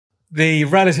The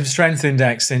relative strength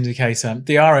index indicator,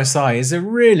 the RSI, is a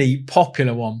really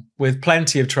popular one with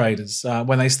plenty of traders.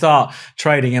 When they start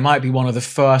trading, it might be one of the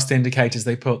first indicators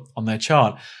they put on their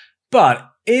chart. But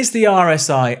is the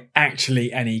RSI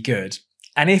actually any good?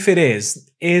 And if it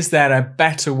is there a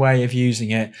better way of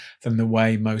using it than the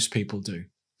way most people do?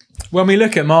 When we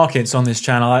look at markets on this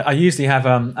channel, I usually have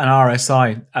an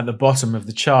RSI at the bottom of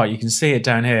the chart. You can see it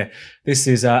down here. This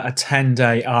is a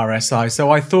 10-day RSI.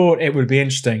 So I thought it would be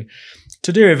interesting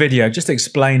to do a video just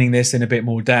explaining this in a bit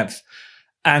more depth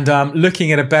and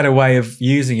looking at a better way of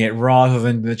using it rather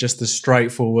than just the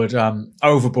straightforward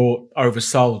overbought,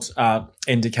 oversold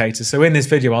indicator. So in this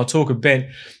video, I'll talk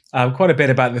quite a bit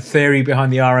about the theory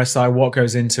behind the RSI, what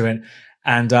goes into it,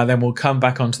 and then we'll come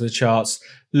back onto the charts,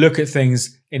 look at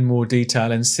things in more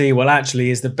detail and see what actually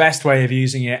is the best way of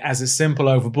using it as a simple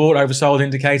overbought, oversold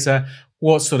indicator.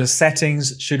 What sort of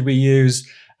settings should we use?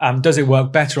 Does it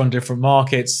work better on different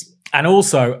markets? And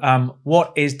also,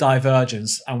 what is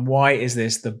divergence and why is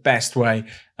this the best way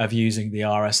of using the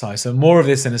RSI? So more of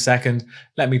this in a second.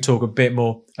 Let me talk a bit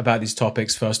more about these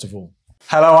topics first of all.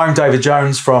 Hello, I'm David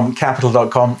Jones from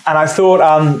Capital.com, and I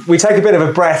thought we'd take a bit of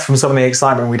a breath from some of the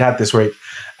excitement we'd had this week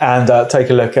and take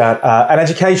a look at an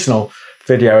educational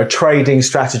video, a trading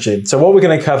strategy. So what we're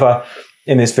going to cover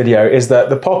in this video is that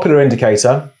the popular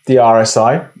indicator, the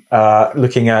RSI,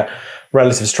 looking at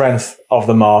relative strength of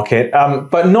the market,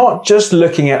 but not just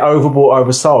looking at overbought,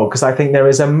 oversold, because I think there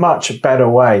is a much better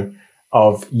way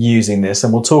of using this,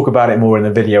 and we'll talk about it more in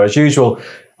the video. As usual,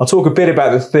 I'll talk a bit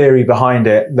about the theory behind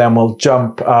it, then we'll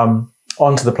jump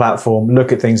onto the platform,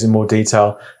 look at things in more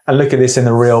detail, and look at this in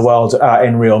the real world,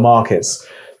 in real markets.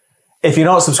 If you're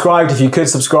not subscribed, if you could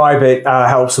subscribe, it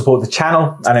helps support the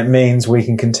channel, and it means we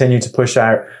can continue to push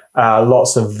out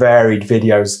lots of varied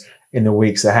videos in the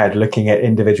weeks ahead, looking at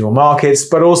individual markets,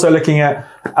 but also looking at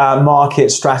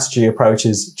market strategy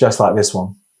approaches just like this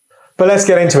one. But let's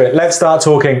get into it. Let's start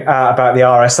talking about the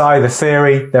RSI, the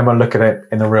theory, then we'll look at it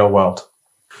in the real world.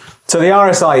 So the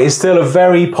RSI is still a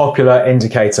very popular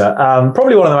indicator,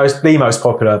 probably one of the most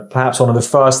popular, perhaps one of the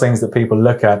first things that people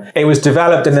look at. It was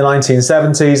developed in the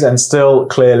 1970s and still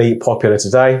clearly popular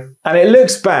today. And it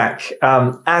looks back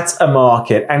at a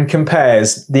market and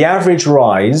compares the average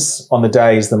rise on the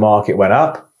days the market went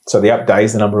up, so the up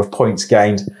days, the number of points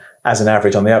gained as an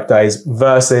average on the up days,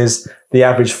 versus the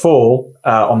average fall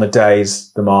on the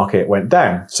days the market went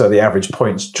down, so the average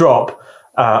points drop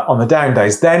on the down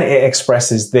days. Then it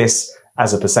expresses this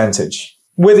as a percentage.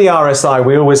 With the RSI,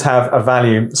 we always have a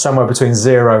value somewhere between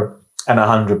 0 and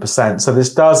 100%. So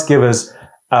this does give us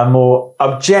a more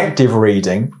objective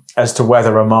reading as to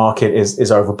whether a market is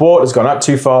overbought, has gone up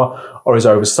too far, or is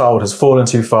oversold, has fallen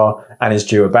too far, and is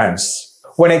due a bounce.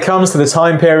 When it comes to the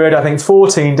time period, I think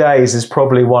 14 days is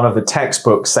probably one of the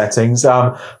textbook settings.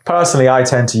 Personally, I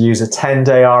tend to use a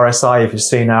 10-day RSI if you've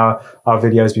seen our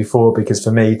videos before, because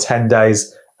for me, 10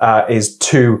 days is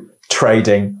 2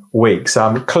 trading weeks.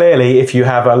 Clearly, if you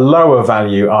have a lower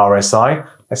value RSI,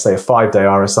 let's say a 5-day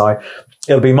RSI,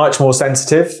 it'll be much more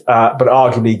sensitive, but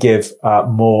arguably give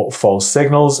more false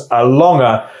signals. A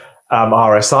longer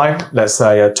RSI, let's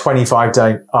say a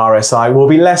 25-day RSI, will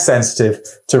be less sensitive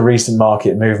to recent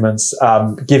market movements,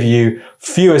 give you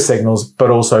fewer signals, but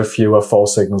also fewer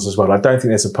false signals as well. I don't think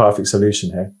there's a perfect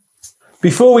solution here.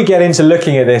 Before we get into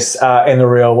looking at this in the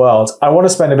real world, I want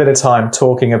to spend a bit of time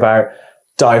talking about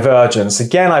divergence.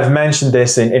 Again, I've mentioned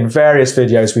this in various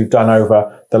videos we've done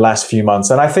over the last few months,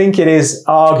 and I think it is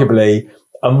arguably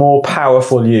a more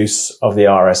powerful use of the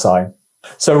RSI.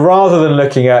 So rather than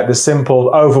looking at the simple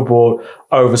overbought,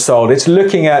 oversold, it's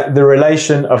looking at the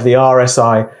relation of the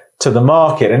RSI to the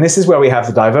market. And this is where we have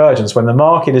the divergence, when the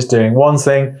market is doing one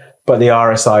thing, but the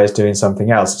RSI is doing something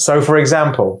else. So for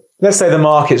example, let's say the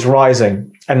market's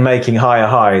rising and making higher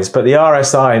highs, but the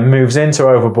RSI moves into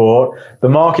overbought, the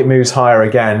market moves higher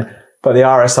again, but the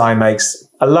RSI makes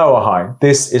a lower high.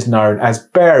 This is known as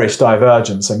bearish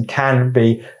divergence and can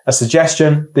be a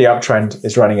suggestion the uptrend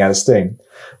is running out of steam.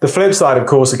 The flip side, of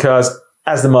course, occurs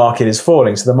as the market is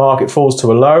falling. So the market falls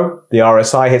to a low, the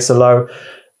RSI hits a low,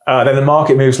 then the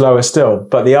market moves lower still,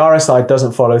 but the RSI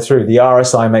doesn't follow through. The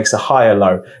RSI makes a higher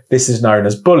low. This is known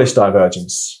as bullish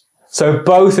divergence. So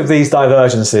both of these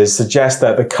divergences suggest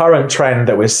that the current trend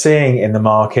that we're seeing in the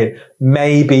market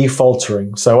may be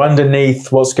faltering. So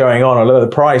underneath what's going on, although the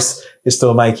price is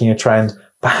still making a trend,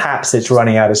 perhaps it's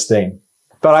running out of steam.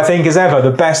 But I think, as ever,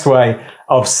 the best way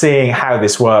of seeing how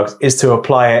this works is to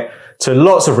apply it to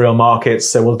lots of real markets.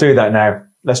 So we'll do that now.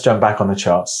 Let's jump back on the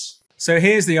charts. So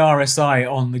here's the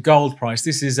RSI on the gold price.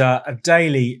 This is a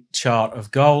daily chart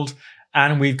of gold,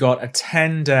 and we've got a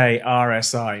 10-day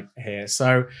RSI here.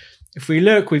 So If we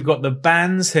look, we've got the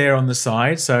bands here on the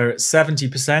side. So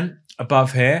 70%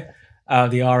 above here,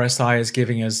 the RSI is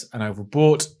giving us an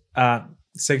overbought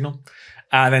signal.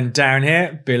 Then down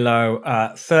here below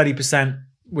 30%,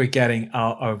 we're getting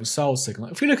our oversold signal.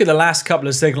 If we look at the last couple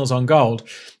of signals on gold,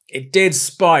 it did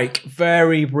spike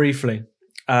very briefly.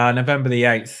 November the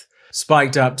 8th,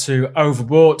 spiked up to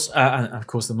overbought. And of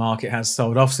course, the market has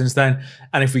sold off since then.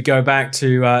 And if we go back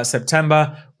to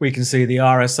September, we can see the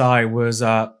RSI was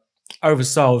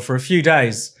oversold for a few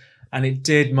days. And it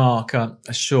did mark a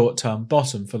short-term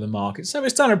bottom for the market. So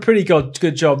it's done a pretty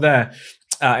good job there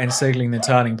in signaling the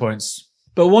turning points.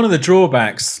 But one of the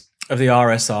drawbacks of the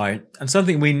RSI, and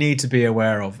something we need to be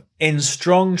aware of, in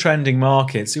strong trending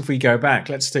markets, if we go back,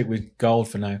 let's stick with gold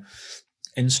for now.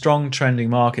 In strong trending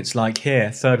markets like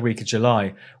here, third week of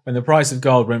July, when the price of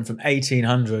gold went from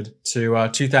 $1,800 to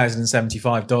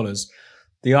 $2,075,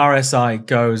 the RSI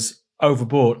goes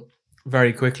overbought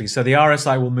very quickly. So the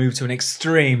RSI will move to an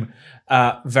extreme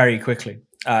very quickly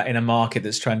in a market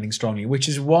that's trending strongly, which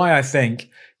is why I think,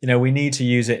 we need to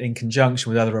use it in conjunction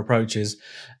with other approaches,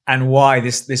 and why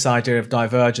this idea of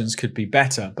divergence could be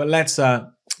better. But let's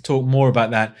talk more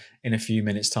about that in a few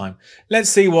minutes' time. Let's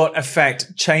see what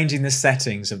effect changing the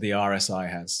settings of the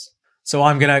RSI has. So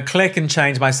I'm going to click and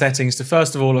change my settings to,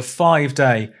 first of all, a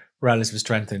 5-day relative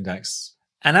strength index.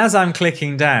 And as I'm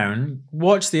clicking down,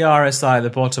 watch the RSI at the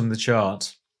bottom of the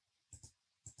chart.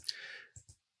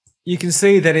 You can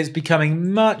see that it's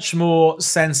becoming much more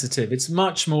sensitive. It's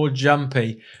much more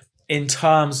jumpy in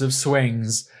terms of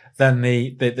swings than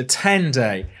the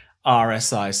 10-day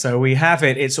RSI. So we have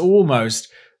it's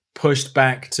almost pushed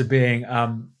back to being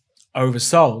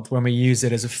oversold when we use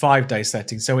it as a 5-day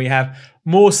setting. So we have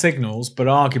more signals, but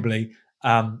arguably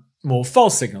more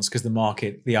false signals because the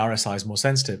RSI is more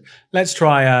sensitive. Let's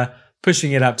try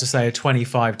pushing it up to, say, a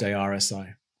 25-day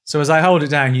RSI. So as I hold it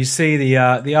down, you see the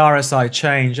RSI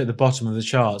change at the bottom of the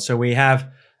chart. So we have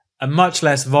a much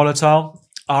less volatile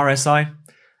RSI.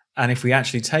 And if we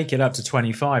actually take it up to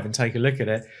 25 and take a look at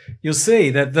it, you'll see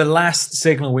that the last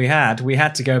signal we had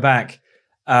to go back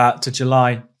to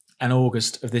July and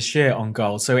August of this year on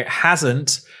gold. So it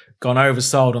hasn't gone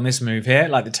oversold on this move here,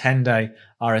 like the 10-day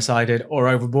RSI did, or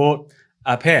overbought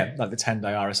up here, like the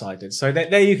 10-day RSI did. So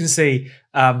there you can see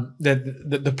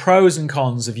the pros and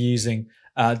cons of using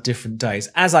different days.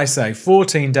 As I say,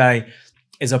 14-day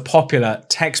is a popular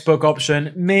textbook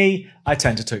option. I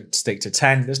tend to stick to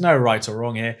 10. There's no right or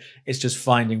wrong here. It's just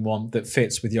finding one that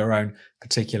fits with your own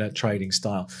particular trading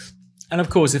style. And of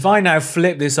course, if I now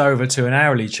flip this over to an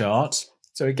hourly chart,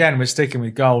 so again, we're sticking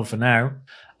with gold for now,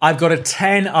 I've got a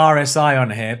 10 RSI on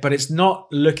here, but it's not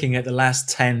looking at the last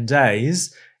 10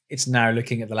 days. It's now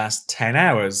looking at the last 10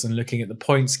 hours and looking at the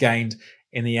points gained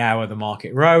in the hour the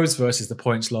market rose versus the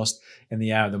points lost in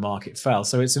the hour the market fell.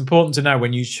 So it's important to know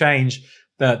when you change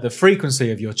the frequency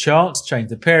of your chart, change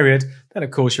the period, then of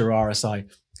course your RSI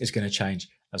is going to change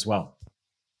as well.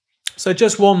 So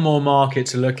just one more market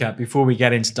to look at before we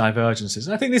get into divergences.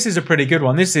 And I think this is a pretty good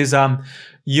one. This is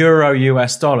Euro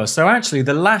US dollar. So actually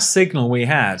the last signal we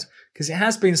had, because it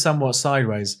has been somewhat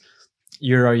sideways,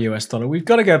 Euro US dollar, we've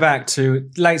got to go back to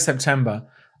late September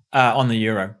on the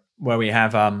euro, where we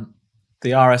have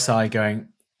the RSI going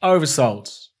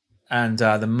oversold and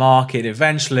the market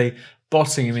eventually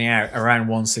bottoming out around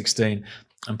 116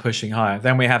 and pushing higher.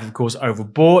 Then we have, of course,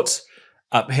 overbought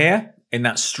up here in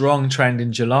that strong trend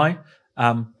in July.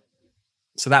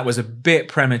 So that was a bit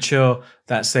premature,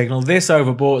 that signal. This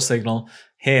overbought signal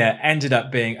here ended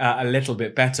up being a little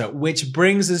bit better, which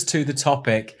brings us to the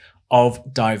topic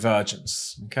of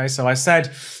divergence. Okay, so I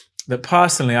said that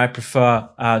personally I prefer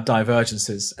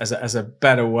divergences as a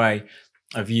better way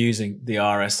of using the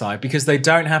RSI because they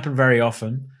don't happen very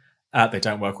often. They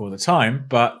don't work all the time,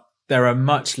 but they're a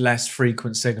much less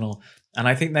frequent signal. And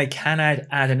I think they can add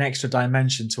an extra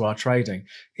dimension to our trading.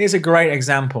 Here's a great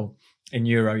example in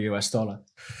Euro US dollar.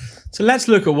 So let's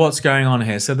look at what's going on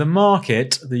here. So the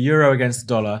market, the euro against the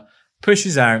dollar,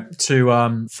 pushes out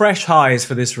to fresh highs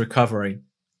for this recovery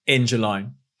in July.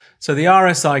 So the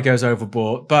RSI goes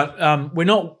overbought, but we're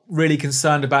not really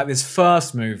concerned about this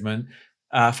first movement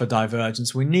for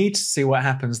divergence. We need to see what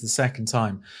happens the second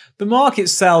time. The market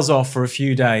sells off for a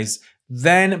few days,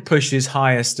 then pushes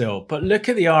higher still. But look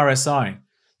at the RSI.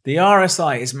 The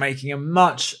RSI is making a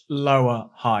much lower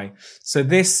high. So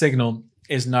this signal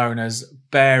is known as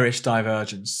bearish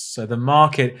divergence. So the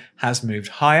market has moved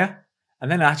higher and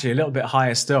then actually a little bit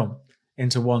higher still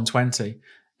into 120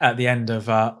 at the end of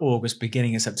August,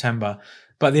 beginning of September.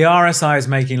 But the RSI is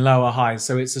making lower highs.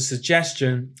 So it's a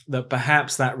suggestion that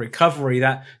perhaps that recovery,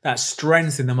 that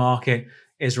strength in the market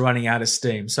is running out of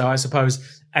steam. So I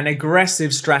suppose an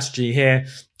aggressive strategy here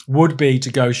would be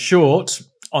to go short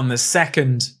on the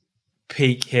second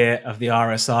peak here of the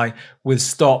RSI with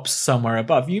stops somewhere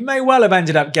above. You may well have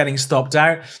ended up getting stopped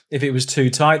out if it was too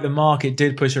tight. The market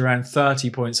did push around 30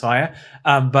 points higher,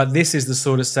 but this is the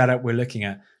sort of setup we're looking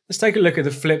at. Let's take a look at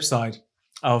the flip side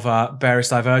of bearish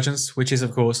divergence, which is,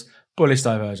 of course, bullish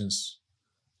divergence.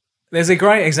 There's a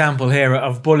great example here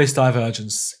of bullish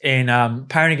divergence in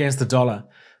pound against the dollar.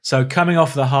 So coming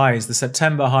off the highs, the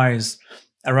September highs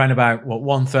around about,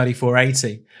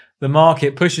 134.80, the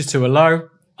market pushes to a low,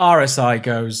 RSI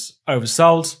goes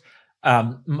oversold,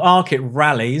 market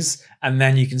rallies, and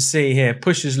then you can see here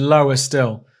pushes lower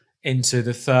still into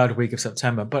the third week of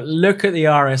September. But look at the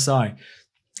RSI.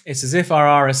 It's as if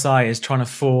our RSI is trying to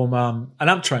form an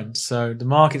uptrend. So the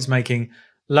market's making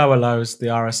lower lows, the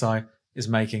RSI is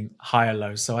making higher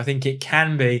lows. So I think it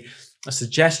can be a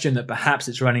suggestion that perhaps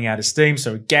it's running out of steam.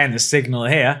 So again, the signal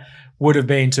here would have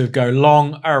been to go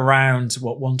long around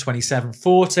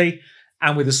 127.40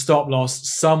 and with a stop loss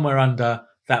somewhere under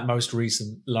that most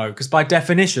recent low. Because by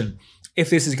definition, if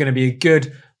this is going to be a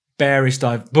good bullish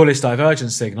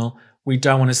divergence signal, we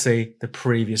don't want to see the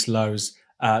previous lows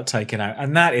taken out.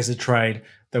 And that is a trade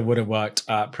that would have worked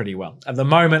pretty well. At the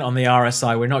moment on the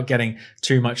RSI, we're not getting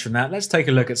too much from that. Let's take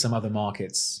a look at some other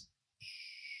markets.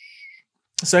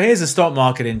 So here's the stock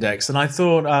market index, and I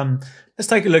thought let's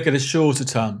take a look at a shorter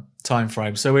term time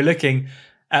frame. So we're looking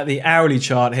at the hourly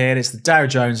chart here. It's the Dow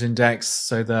Jones index,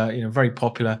 so the very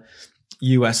popular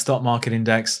US stock market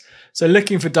index. So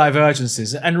looking for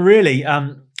divergences, and really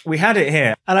we had it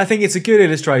here, and I think it's a good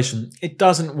illustration. It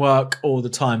doesn't work all the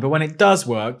time, but when it does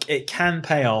work, it can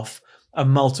pay off a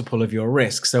multiple of your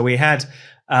risk. So we had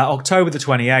October the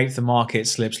 28th, the market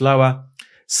slips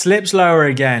lower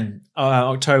again,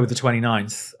 October the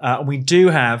 29th. We do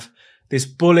have this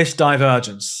bullish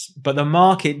divergence, but the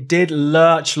market did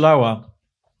lurch lower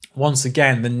once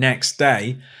again the next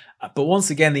day. But once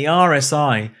again, the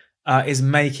RSI is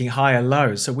making higher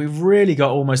lows. So we've really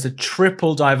got almost a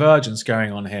triple divergence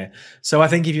going on here. So I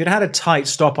think if you'd had a tight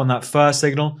stop on that first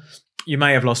signal, you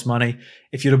may have lost money.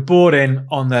 If you'd have bought in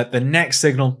on the next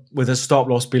signal with a stop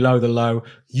loss below the low,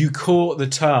 you caught the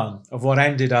turn of what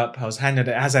has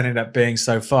ended up being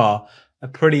so far a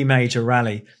pretty major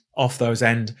rally off those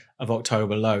end of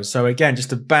October lows. So again,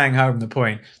 just to bang home the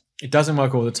point, it doesn't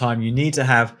work all the time. You need to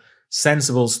have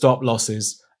sensible stop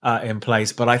losses in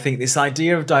place. But I think this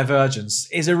idea of divergence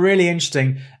is a really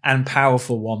interesting and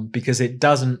powerful one because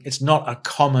it's not a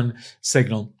common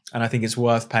signal. And I think it's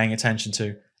worth paying attention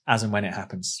to as and when it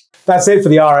happens. That's it for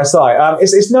the RSI.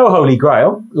 It's no holy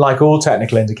grail, like all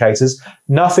technical indicators.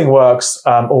 Nothing works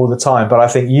all the time, but I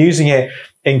think using it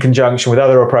in conjunction with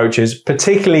other approaches,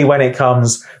 particularly when it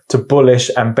comes to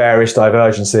bullish and bearish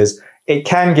divergences, it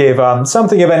can give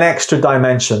something of an extra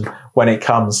dimension when it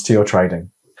comes to your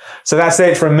trading. So that's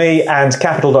it from me and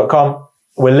Capital.com.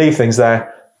 We'll leave things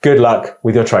there. Good luck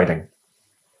with your trading.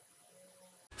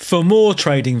 For more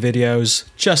trading videos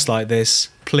just like this,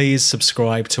 please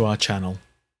subscribe to our channel.